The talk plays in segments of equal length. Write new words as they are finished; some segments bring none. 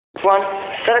One,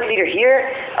 Zadakleader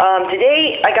here.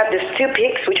 Today I got these two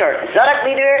picks, which are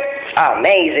Zadakleader,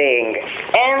 amazing,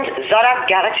 and Zadak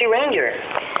Galaxy Ranger.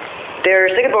 Their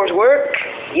second boards work.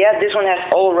 Yeah, this one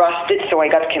has all rusted, so I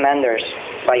got commanders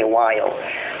by a while.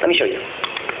 Let me show you.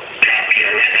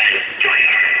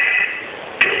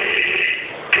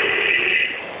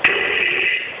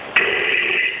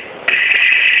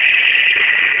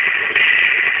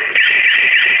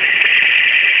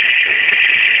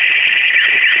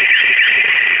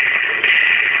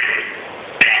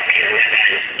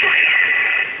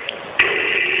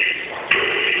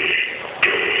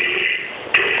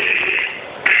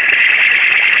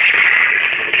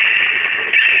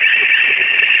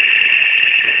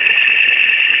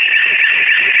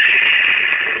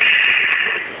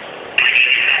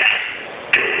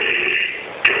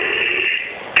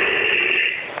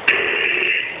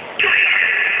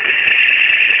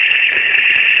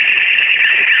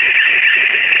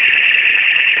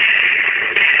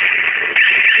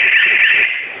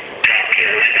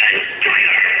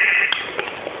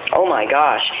 Oh my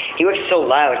gosh, he works so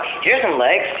loud. Here's some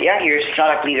legs. Yeah, here's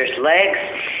Zadakleader's legs.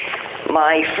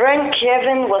 My friend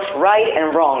Kevin was right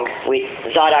and wrong with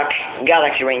Zadak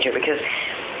Galaxy Ranger because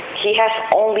he has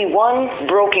only one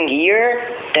broken gear,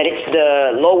 that it's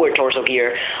the lower torso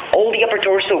gear. All the upper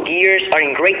torso gears are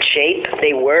in great shape.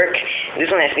 They work. This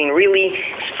one has been really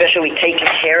specially taken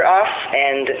care of,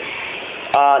 and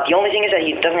the only thing is that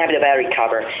he doesn't have the battery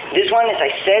cover. This one, as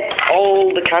I said,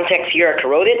 all the contacts here are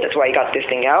corroded. That's why I got this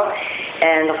thing out.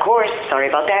 And of course, sorry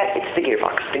about that, it's the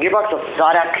gearbox. The gearbox of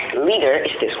Zadakleader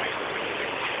is this one.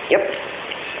 Yep.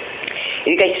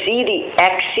 You guys see the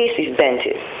axis is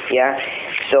bented. Yeah.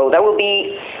 So that will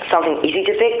be something easy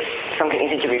to fix, something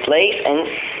easy to replace, and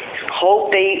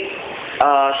hope they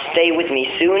stay with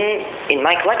me soon in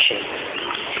my collection.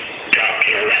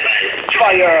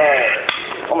 Fire!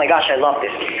 Oh my gosh, I love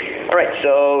this. Alright,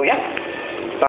 so yeah.